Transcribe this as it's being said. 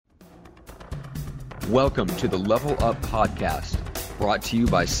Welcome to the Level Up Podcast, brought to you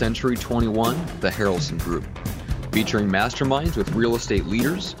by Century 21, the Harrelson Group. Featuring masterminds with real estate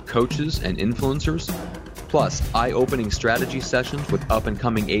leaders, coaches, and influencers, plus eye-opening strategy sessions with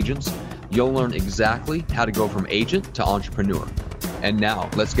up-and-coming agents, you'll learn exactly how to go from agent to entrepreneur. And now,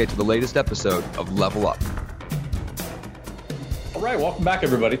 let's get to the latest episode of Level Up. All right, welcome back,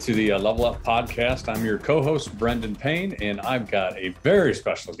 everybody, to the Level Up Podcast. I'm your co-host, Brendan Payne, and I've got a very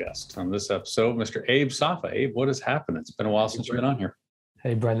special guest on this episode, Mr. Abe Safa. Abe, what is happening? It's been a while since you've been on here.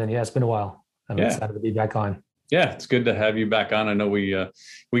 Hey, Brendan. Yeah, it's been a while. I'm excited to be back on. Yeah, it's good to have you back on. I know we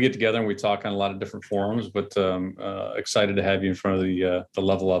get together and we talk on a lot of different forums, but excited to have you in front of the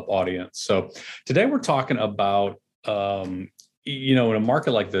Level Up audience. So today we're talking about, in a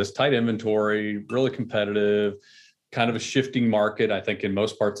market like this, tight inventory, really competitive, kind of a shifting market, I think, in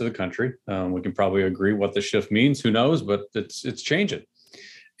most parts of the country. We can probably agree what the shift means. Who knows? But it's changing.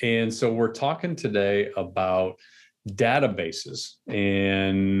 And so we're talking today about databases,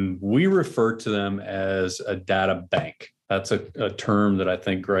 and we refer to them as a data bank. That's a term that I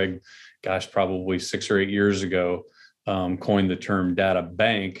think Greg, probably 6 or 8 years ago, coined the term data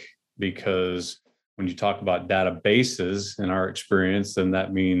bank, because when you talk about databases, in our experience, then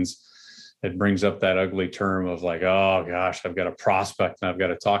that means it brings up that ugly term of like, oh gosh, I've got to prospect and I've got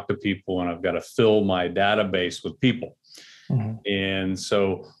to talk to people and I've got to fill my database with people. Mm-hmm. And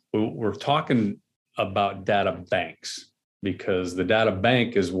so we're talking about data banks, because the data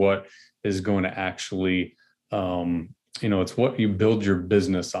bank is what is going to actually, it's what you build your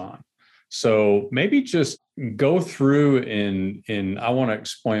business on. So maybe just go through and I want to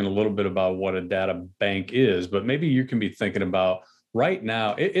explain a little bit about what a data bank is, but maybe you can be thinking about right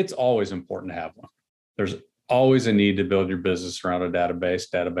now, it's always important to have one. There's always a need to build your business around a database,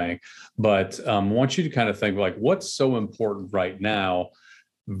 data bank. But I want you to kind of think like, what's so important right now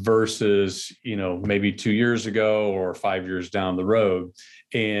versus, maybe 2 years ago or 5 years down the road.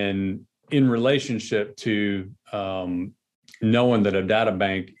 And in relationship to knowing that a data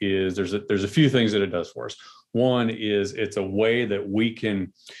bank is, there's a few things that it does for us. One is it's a way that we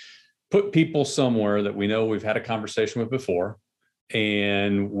can put people somewhere that we know we've had a conversation with before,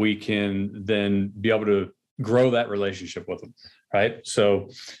 and we can then be able to grow that relationship with them, right? So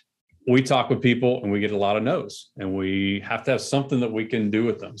we talk with people and we get a lot of no's, and we have to have something that we can do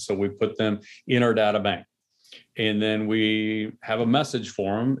with them. So we put them in our data bank, and then we have a message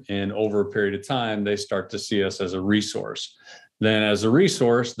for them. And over a period of time, they start to see us as a resource. Then as a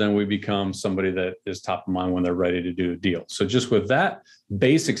resource, then we become somebody that is top of mind when they're ready to do a deal. So just with that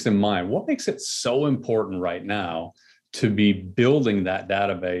basics in mind, what makes it so important right now to be building that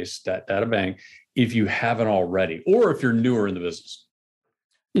database, that data bank, if you haven't already, or if you're newer in the business?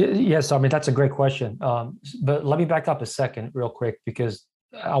 Yes, I mean, that's a great question. But let me back up a second real quick, because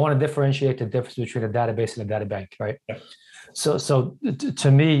I want to differentiate the difference between a database and a data bank, right? Yeah. So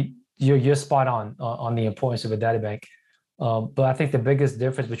to me, you're spot on the importance of a data bank. But I think the biggest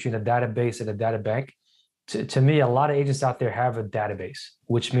difference between a database and a data bank, to me, a lot of agents out there have a database,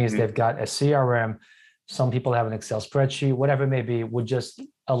 which means they've got a CRM. Some people have an Excel spreadsheet, whatever it may be, with just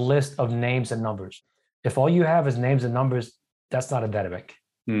a list of names and numbers. If all you have is names and numbers, that's not a data bank.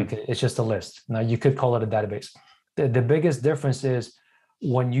 Okay, it's just a list. Now, you could call it a database. The biggest difference is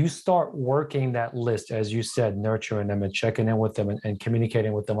when you start working that list, as you said, nurturing them and checking in with them and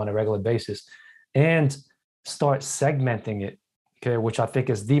communicating with them on a regular basis, and start segmenting it, okay, which I think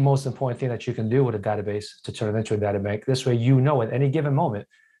is the most important thing that you can do with a database to turn it into a data bank. This way, at any given moment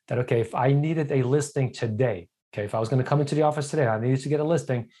that, okay, if I needed a listing today, okay, if I was going to come into the office today, I needed to get a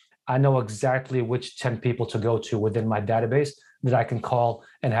listing, I know exactly which 10 people to go to within my database that I can call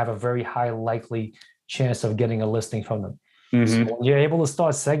and have a very high likely chance of getting a listing from them. Mm-hmm. So when you're able to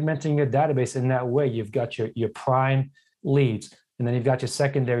start segmenting your database in that way, you've got your prime leads, and then you've got your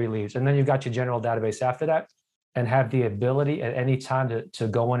secondary leads, and then you've got your general database after that, and have the ability at any time to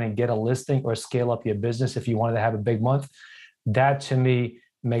go in and get a listing or scale up your business if you wanted to have a big month. That, to me,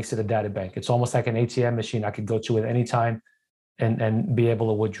 makes it a data bank. It's almost like an ATM machine I could go to at any time and be able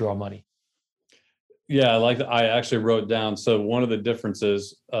to withdraw money. Yeah, I actually wrote down. So one of the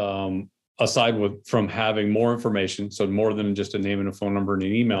differences, aside from having more information, so more than just a name and a phone number and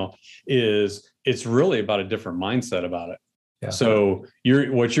an email, is it's really about a different mindset about it. Yeah. So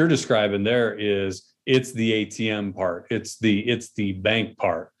what you're describing there is it's the ATM part. It's the bank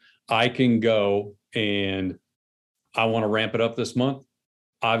part. I can go and I want to ramp it up this month.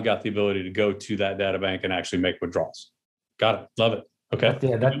 I've got the ability to go to that data bank and actually make withdrawals. Got it. Love it. Okay.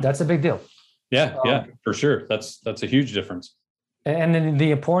 Yeah, that's a big deal. Yeah, for sure. That's a huge difference. And then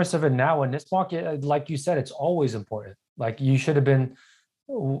the importance of it now in this market, like you said, it's always important. Like you should have been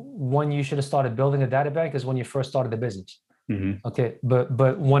when you should have started building a data bank is when you first started the business. Mm-hmm. Okay,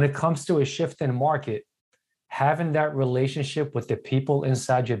 but when it comes to a shift in market, having that relationship with the people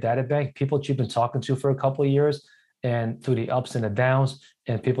inside your data bank, people that you've been talking to for a couple of years, and through the ups and the downs,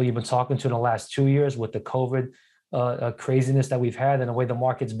 and people you've been talking to in the last 2 years with the COVID craziness that we've had and the way the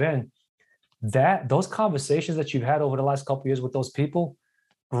market's been, that those conversations that you've had over the last couple of years with those people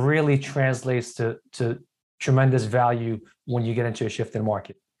really translates to tremendous value when you get into a shift in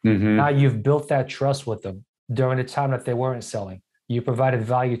market. Mm-hmm. Now you've built that trust with them during the time that they weren't selling. You provided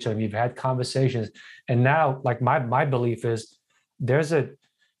value to them. You've had conversations, and now, like my belief is, there's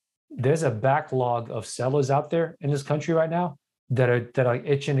a backlog of sellers out there in this country right now that are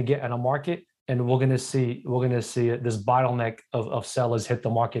itching to get in a market, and we're gonna see this bottleneck of sellers hit the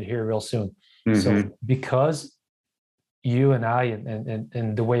market here real soon. Mm-hmm. So because you and I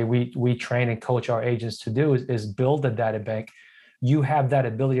and the way we train and coach our agents to do is build a data bank. You have that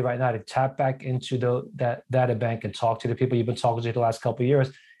ability right now to tap back into that data bank and talk to the people you've been talking to the last couple of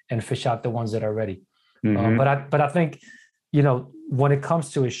years and fish out the ones that are ready. Mm-hmm. But I think, when it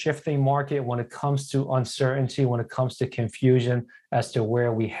comes to a shifting market, when it comes to uncertainty, when it comes to confusion as to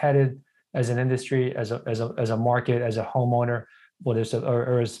where we headed as an industry, as a market, as a homeowner, whether it's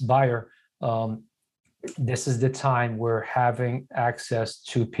or as buyer, this is the time where having access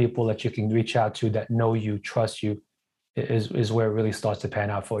to people that you can reach out to that know you, trust you, is where it really starts to pan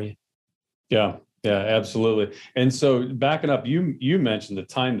out for you. Yeah, absolutely. And so backing up, you mentioned the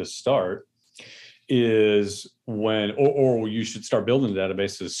time to start is when, or you should start building the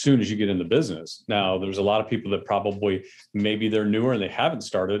database as soon as you get in the business. Now, there's a lot of people that probably, maybe they're newer and they haven't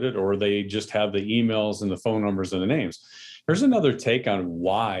started it, or they just have the emails and the phone numbers and the names. Here's another take on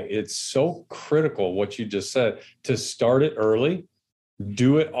why it's so critical, what you just said, to start it early,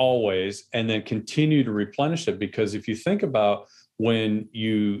 do it always, and then continue to replenish it. Because if you think about when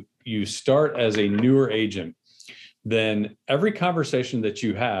you start as a newer agent, then every conversation that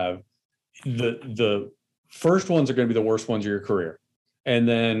you have, the first ones are going to be the worst ones of your career. And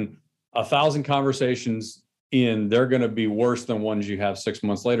then 1,000 conversations in, they're going to be worse than ones you have 6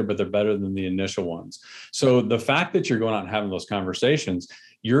 months later, but they're better than the initial ones. So the fact that you're going out and having those conversations,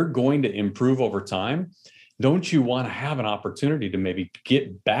 you're going to improve over time. Don't you want to have an opportunity to maybe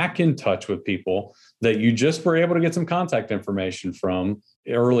get back in touch with people that you just were able to get some contact information from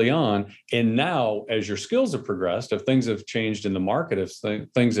early on? And now, as your skills have progressed, if things have changed in the market, if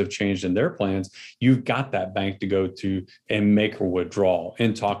things have changed in their plans, you've got that bank to go to and make a withdrawal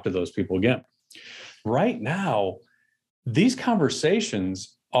and talk to those people again. Right now, these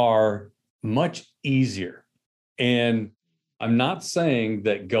conversations are much easier. And I'm not saying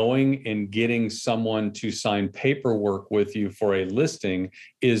that going and getting someone to sign paperwork with you for a listing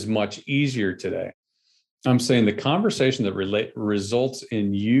is much easier today. I'm saying the conversation that results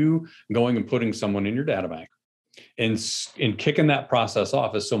in you going and putting someone in your data bank and kicking that process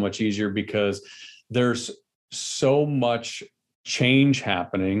off is so much easier, because there's so much change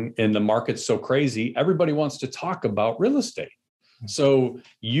happening and the market's so crazy. Everybody wants to talk about real estate. So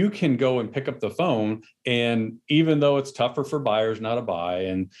you can go and pick up the phone, and even though it's tougher for buyers now to buy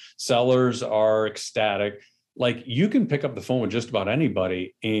and sellers are ecstatic, like, you can pick up the phone with just about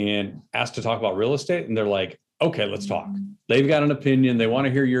anybody and ask to talk about real estate, and they're like, okay, let's talk. They've got an opinion. They want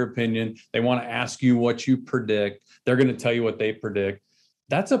to hear your opinion. They want to ask you what you predict. They're going to tell you what they predict.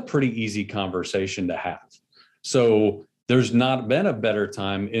 That's a pretty easy conversation to have. So there's not been a better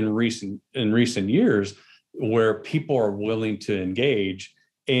time in recent years where people are willing to engage.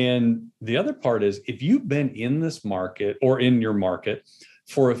 And the other part is, if you've been in this market or in your market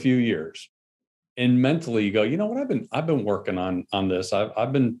for a few years, and mentally you go, you know what, I've been working on this.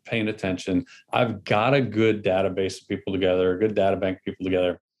 I've been paying attention. I've got a good database of people together, a good data bank of people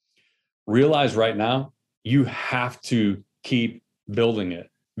together. Realize right now you have to keep building it,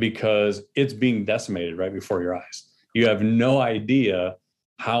 because it's being decimated right before your eyes. You have no idea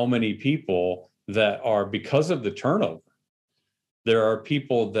how many people that are, because of the turnover, there are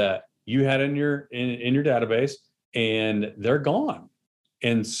people that you had in your database and they're gone.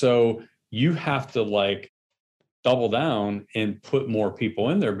 And so you have to double down and put more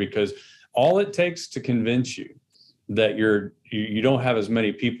people in there, because all it takes to convince you that you don't have as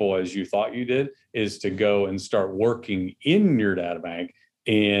many people as you thought you did is to go and start working in your data bank.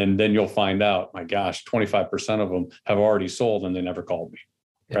 And then you'll find out, my gosh, 25% of them have already sold and they never called me.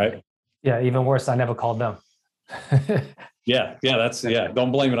 Right. Yeah. Even worse, I never called them. Yeah.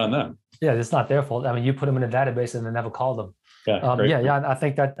 Don't blame it on them. Yeah. It's not their fault. I mean, you put them in a database and they never called them. Yeah. I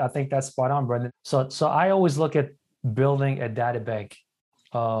think that's spot on, Brendan. So I always look at building a data bank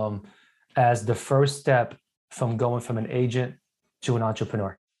as the first step from going from an agent to an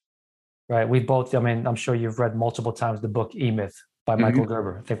entrepreneur, right? We both, I mean, I'm sure you've read multiple times the book E-Myth by Michael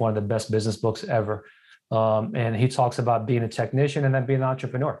Gerber. I think one of the best business books ever. And he talks about being a technician and then being an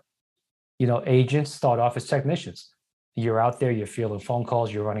entrepreneur. You know, agents start off as technicians. You're out there, you're fielding phone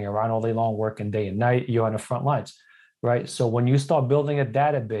calls, you're running around all day long, working day and night, you're on the front lines, right? So when you start building a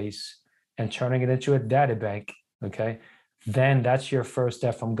database and turning it into a data bank, okay, then that's your first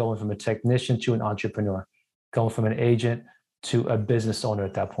step from going from a technician to an entrepreneur, going from an agent to a business owner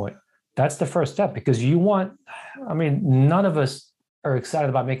at that point. That's the first step, because you want, I mean, none of us are excited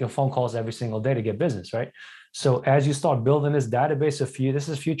about making phone calls every single day to get business, right? So as you start building this database of you, this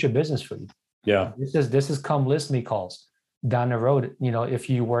is future business for you. Yeah. This is come list me calls down the road, you know, if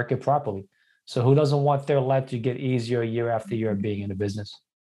you work it properly. So who doesn't want their life to get easier year after year of being in the business?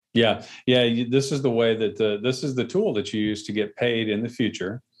 Yeah. This is the way that this is the tool that you use to get paid in the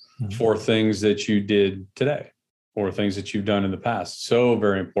future for things that you did today or things that you've done in the past. So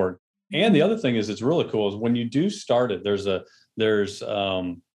very important. And the other thing is, it's really cool is when you do start it, there's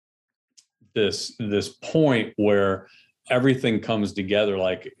this point where everything comes together.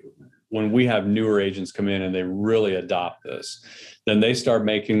 Like when we have newer agents come in and they really adopt this, then they start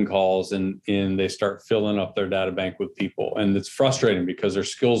making calls and they start filling up their data bank with people. And it's frustrating because their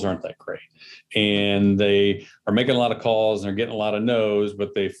skills aren't that great. And they are making a lot of calls and they're getting a lot of no's,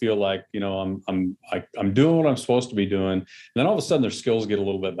 but they feel like, you know, I'm doing what I'm supposed to be doing. And then all of a sudden their skills get a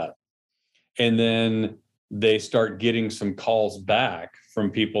little bit better. And then they start getting some calls back from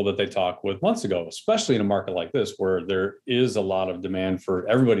people that they talked with months ago, especially in a market like this, where there is a lot of demand for,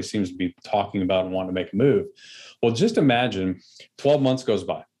 everybody seems to be talking about and wanting to make a move. Well, just imagine 12 months goes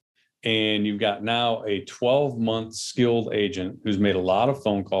by and you've got now a 12-month skilled agent who's made a lot of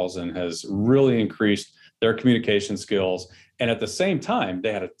phone calls and has really increased their communication skills. And at the same time,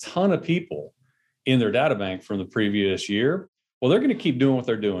 they had a ton of people in their data bank from the previous year. Well, they're going to keep doing what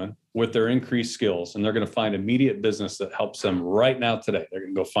they're doing with their increased skills, and they're going to find immediate business that helps them right now today. They're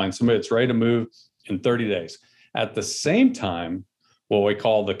going to go find somebody that's ready to move in 30 days. At the same time, what we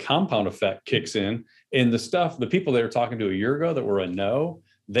call the compound effect kicks in, and the people they were talking to a year ago that were a no,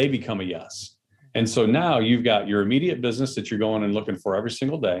 they become a yes. And so now you've got your immediate business that you're going and looking for every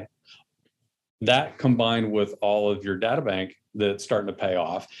single day. That combined with all of your data bank that's starting to pay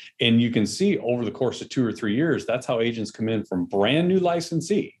off. And you can see over the course of 2 or 3 years, that's how agents come in from brand new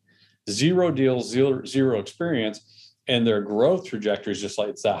licensee, 0 deals, zero experience, and their growth trajectory is just like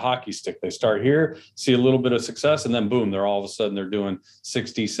it's that hockey stick. They start here, see a little bit of success, and then boom, they're all of a sudden they're doing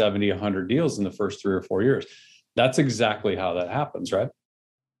 60, 70, 100 deals in the first 3 or 4 years. That's exactly how that happens, right?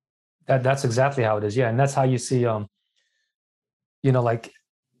 That's exactly how it is. Yeah. And that's how you see, like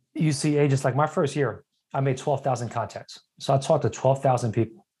you see agents, like my first year, I made 12,000 contacts. So I talked to 12,000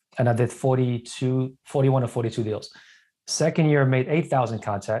 people and I did 41 or 42 deals. Second year, I made 8,000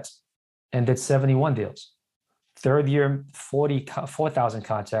 contacts and did 71 deals. Third year, 4,000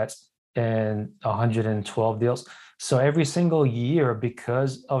 contacts and 112 deals. So every single year,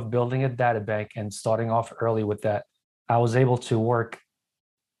 because of building a data bank and starting off early with that, I was able to work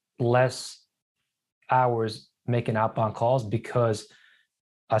less hours making outbound calls because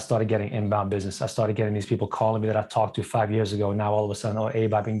I started getting inbound business. I started getting these people calling me that I talked to 5 years ago. Now all of a sudden, oh,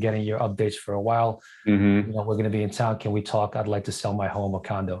 Abe, I've been getting your updates for a while. We're going to be in town. Can we talk? I'd like to sell my home or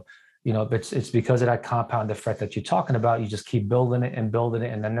condo. But it's because of that compound effect that you're talking about. You just keep building it and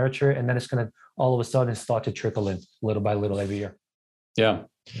then nurture it. And then it's going to all of a sudden start to trickle in little by little every year. Yeah.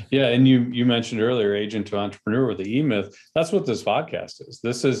 Yeah. And you mentioned earlier, agent to entrepreneur with the E-Myth. That's what this podcast is.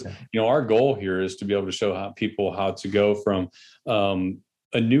 This is, our goal here is to be able to show people how to go from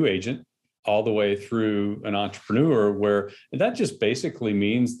a new agent all the way through an entrepreneur, where that just basically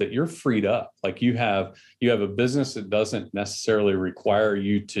means that you're freed up. Like you have a business that doesn't necessarily require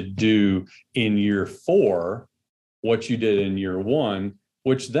you to do in year 4 what you did in year 1,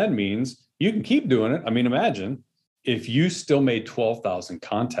 which then means you can keep doing it. I mean, imagine if you still made 12,000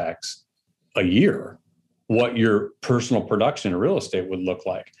 contacts a year, what your personal production in real estate would look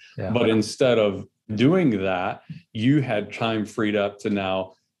like. Yeah. But instead of doing that, you had time freed up to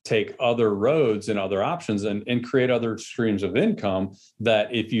now take other roads and other options and create other streams of income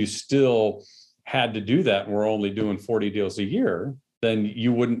that if you still had to do that and we're only doing 40 deals a year, then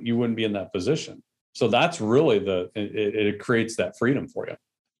you wouldn't be in that position. So that's really it creates that freedom for you.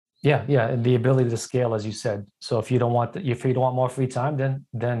 Yeah. And the ability to scale, as you said. So if you don't want more free time,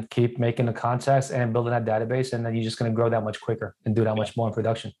 then keep making the contacts and building that database, and then you're just going to grow that much quicker and do that much more in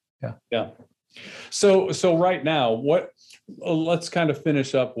production. Yeah. So right now, let's kind of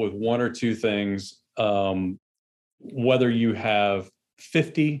finish up with 1 or 2 things. Whether you have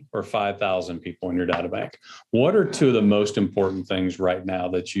 50 or 5,000 people in your data bank. What are two of the most important things right now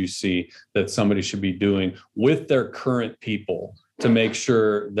that you see that somebody should be doing with their current people to make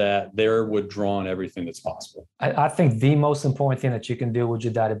sure that they're withdrawing everything that's possible? I think the most important thing that you can do with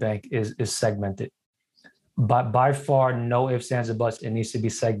your data bank is segment it. But by far, no ifs, ands, or buts, it needs to be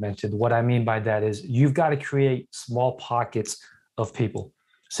segmented. What I mean by that is you've got to create small pockets of people.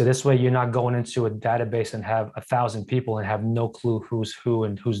 So this way you're not going into a database and have 1,000 people and have no clue who's who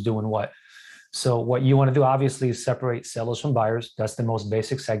and who's doing what. So what you want to do obviously is separate sellers from buyers. That's the most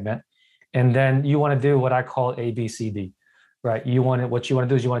basic segment. And then you want to do what I call ABCD, right? What you want to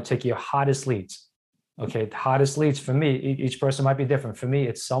do is you want to take your hottest leads. Okay, the hottest leads for me, each person might be different. For me,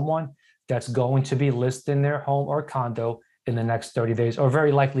 it's someone that's going to be listing their home or condo in the next 30 days, or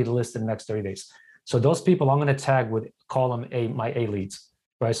very likely to list in the next 30 days. So those people I'm going to tag call them my A leads.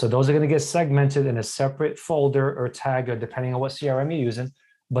 Right. So those are going to get segmented in a separate folder or tag, or depending on what CRM you're using,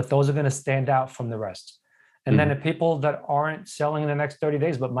 but those are going to stand out from the rest. And then the people that aren't selling in the next 30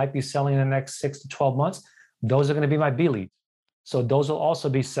 days, but might be selling in the next 6 to 12 months, those are going to be my B leads. So those will also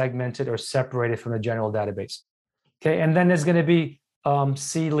be segmented or separated from the general database. Okay. And then there's going to be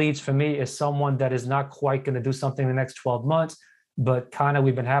C leads. For me, is someone that is not quite going to do something in the next 12 months, but kind of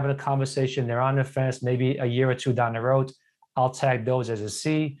we've been having a conversation. They're on the fence, maybe a year or two down the road. I'll tag those as a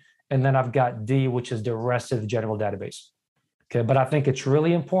C. And then I've got D, which is the rest of the general database. Okay. But I think it's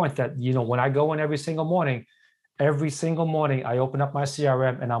really important that, when I go in every single morning, I open up my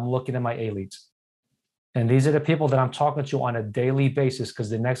CRM and I'm looking at my A leads. And these are the people that I'm talking to on a daily basis, because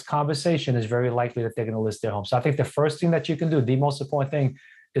the next conversation is very likely that they're going to list their home. So I think the first thing that you can do, the most important thing,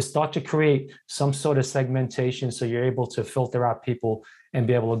 is start to create some sort of segmentation so you're able to filter out people and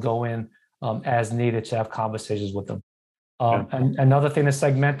be able to go in as needed to have conversations with them. And another thing to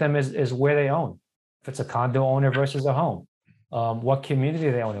segment them is where they own. If it's a condo owner versus a home, what community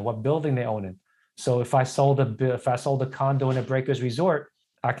they own in, what building they own in. So if I sold a condo in a Breakers Resort,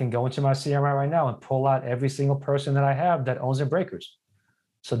 I can go into my CRM right now and pull out every single person that I have that owns a Breakers.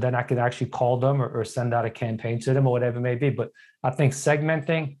 So then I can actually call them or send out a campaign to them or whatever it may be. But I think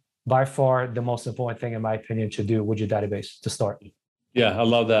segmenting, by far the most important thing, in my opinion, to do with your database to start. Yeah, I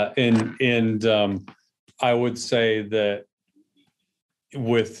love that. And I would say that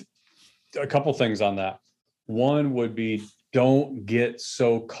with a couple things on that. One would be, don't get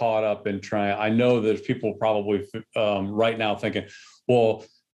so caught up in trying. I know that people probably right now thinking, well,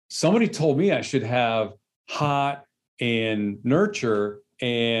 somebody told me I should have hot and nurture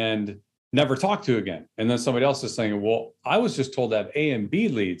and never talk to again. And then somebody else is saying, well, I was just told to have A and B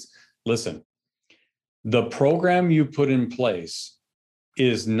leads. Listen, the program you put in place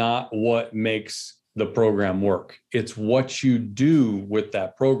is not what makes the program work. It's what you do with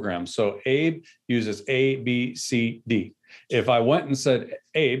that program. So Abe uses A, B, C, D. If I went and said,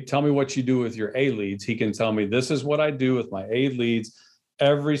 Abe, tell me what you do with your A leads, he can tell me this is what I do with my A leads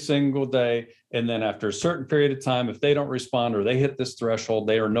every single day. And then after a certain period of time, if they don't respond or they hit this threshold,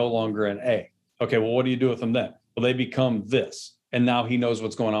 they are no longer an A. Okay, well, what do you do with them then? Well, they become this. And now he knows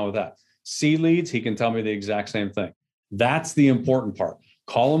what's going on with that. C leads, he can tell me the exact same thing. That's the important part.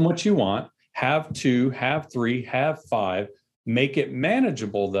 Call them what you want. Have 2, have 3, have 5, make it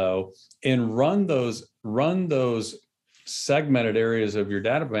manageable though, and run those segmented areas of your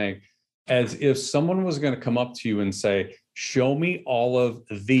data bank as if someone was going to come up to you and say, show me all of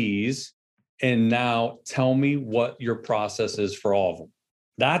these, and now tell me what your process is for all of them.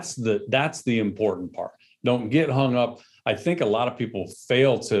 That's the important part. Don't get hung up. I think a lot of people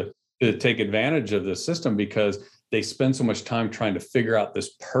fail to take advantage of this system because they spend so much time trying to figure out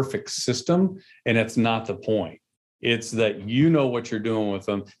this perfect system, and it's not the point. It's that you know what you're doing with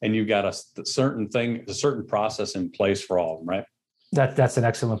them, and you've got a certain process in place for all of them, right? That's an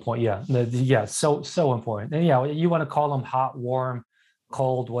excellent point. Yeah, so important. And you want to call them hot, warm,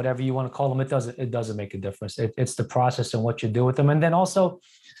 cold, whatever you want to call them. It doesn't make a difference. It's the process and what you do with them, and then also,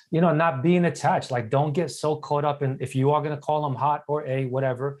 not being attached. Like, don't get so caught up in, if you are going to call them hot or A,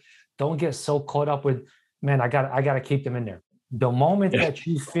 whatever. Don't get so caught up with, man, I got to keep them in there. The moment that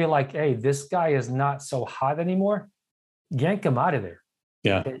you feel like, hey, this guy is not so hot anymore, yank him out of there.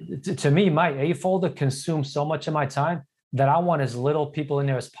 Yeah. To me, my A folder consumes so much of my time that I want as little people in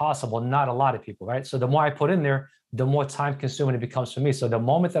there as possible, not a lot of people, right? So the more I put in there, the more time consuming it becomes for me. So the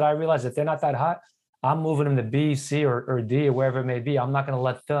moment that I realize that they're not that hot, I'm moving them to B, C, or D, or wherever it may be. I'm not going to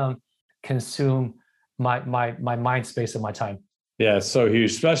let them consume my mind space and my time. Yeah, so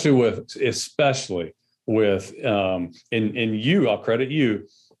huge, especially with and you, I'll credit you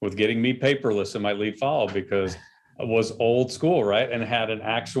with getting me paperless in my lead follow, because I was old school, right? And had an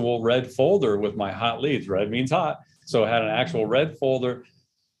actual red folder with my hot leads. Red means hot. So I had an actual red folder,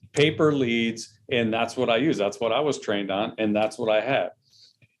 paper leads, and that's what I use. That's what I was trained on, and that's what I had.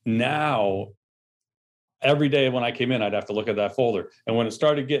 Now, every day when I came in, I'd have to look at that folder. And when it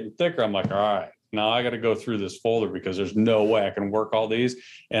started getting thicker, I'm like, all right, now I got to go through this folder because there's no way I can work all these.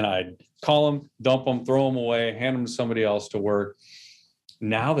 And I'd call them, dump them, throw them away, hand them to somebody else to work.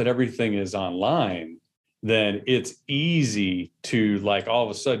 Now that everything is online, then it's easy to, like, all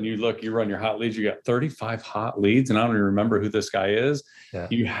of a sudden you run your hot leads, you got 35 hot leads, and I don't even remember who this guy is. Yeah.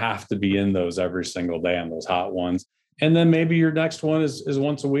 You have to be in those every single day on those hot ones. And then maybe your next one is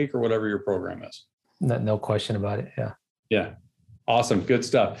once a week or whatever your program is. No question about it. Yeah. Yeah. Awesome. Good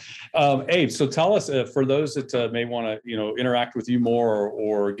stuff. Abe, so tell us, for those that may want to, interact with you more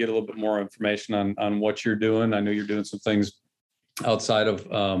or get a little bit more information on what you're doing. I know you're doing some things outside of,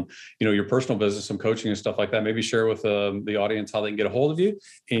 your personal business, some coaching and stuff like that. Maybe share with the audience how they can get a hold of you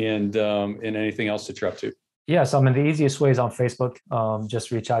and anything else that you're up to. Yes, the easiest way is on Facebook.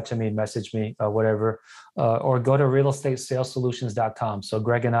 Just reach out to me, message me, whatever, or go to realestatesalessolutions.com. So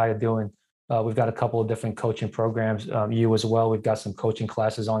Greg and I are doing, we've got a couple of different coaching programs, you as well. We've got some coaching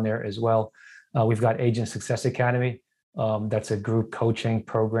classes on there as well. We've got Agent Success Academy. That's a group coaching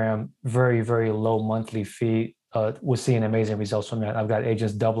program, very, very low monthly fee. We're seeing amazing results from that. I've got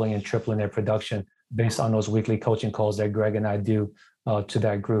agents doubling and tripling their production based on those weekly coaching calls that Greg and I do to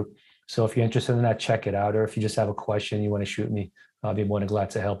that group. So if you're interested in that, check it out. Or if you just have a question, you want to shoot me, I'll be more than glad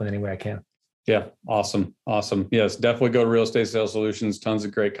to help in any way I can. Yeah. Awesome. Yes, definitely go to Real Estate Sales Solutions. Tons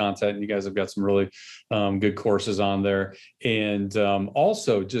of great content. You guys have got some really good courses on there. And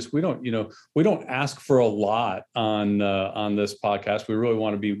also just, we don't ask for a lot on this podcast. We really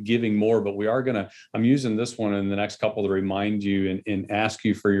want to be giving more, but I'm using this one in the next couple to remind you and ask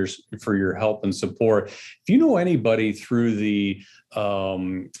you for your help and support. If you know anybody through the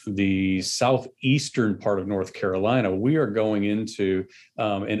southeastern part of North Carolina, we are going into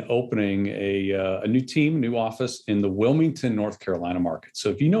and opening a new team, new office in the Wilmington, North Carolina market. So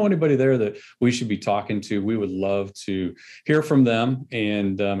if you know anybody there that we should be talking to, we would love to hear from them.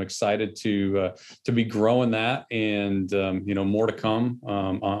 And I'm excited to be growing that, and more to come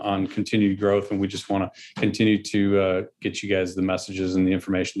on continued growth. And we just want to continue to get you guys the messages and the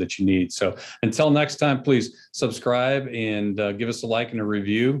information that you need. So until next time, please subscribe and give us a like and a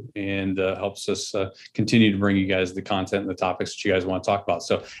review, and helps us continue to bring you guys the content and the topics that you guys want to talk about.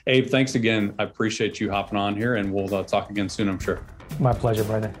 So Abe, thanks again. I appreciate you hopping on here, and we'll talk again soon, I'm sure. My pleasure,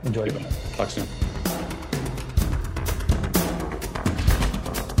 Brandon. Enjoy it. Talk soon.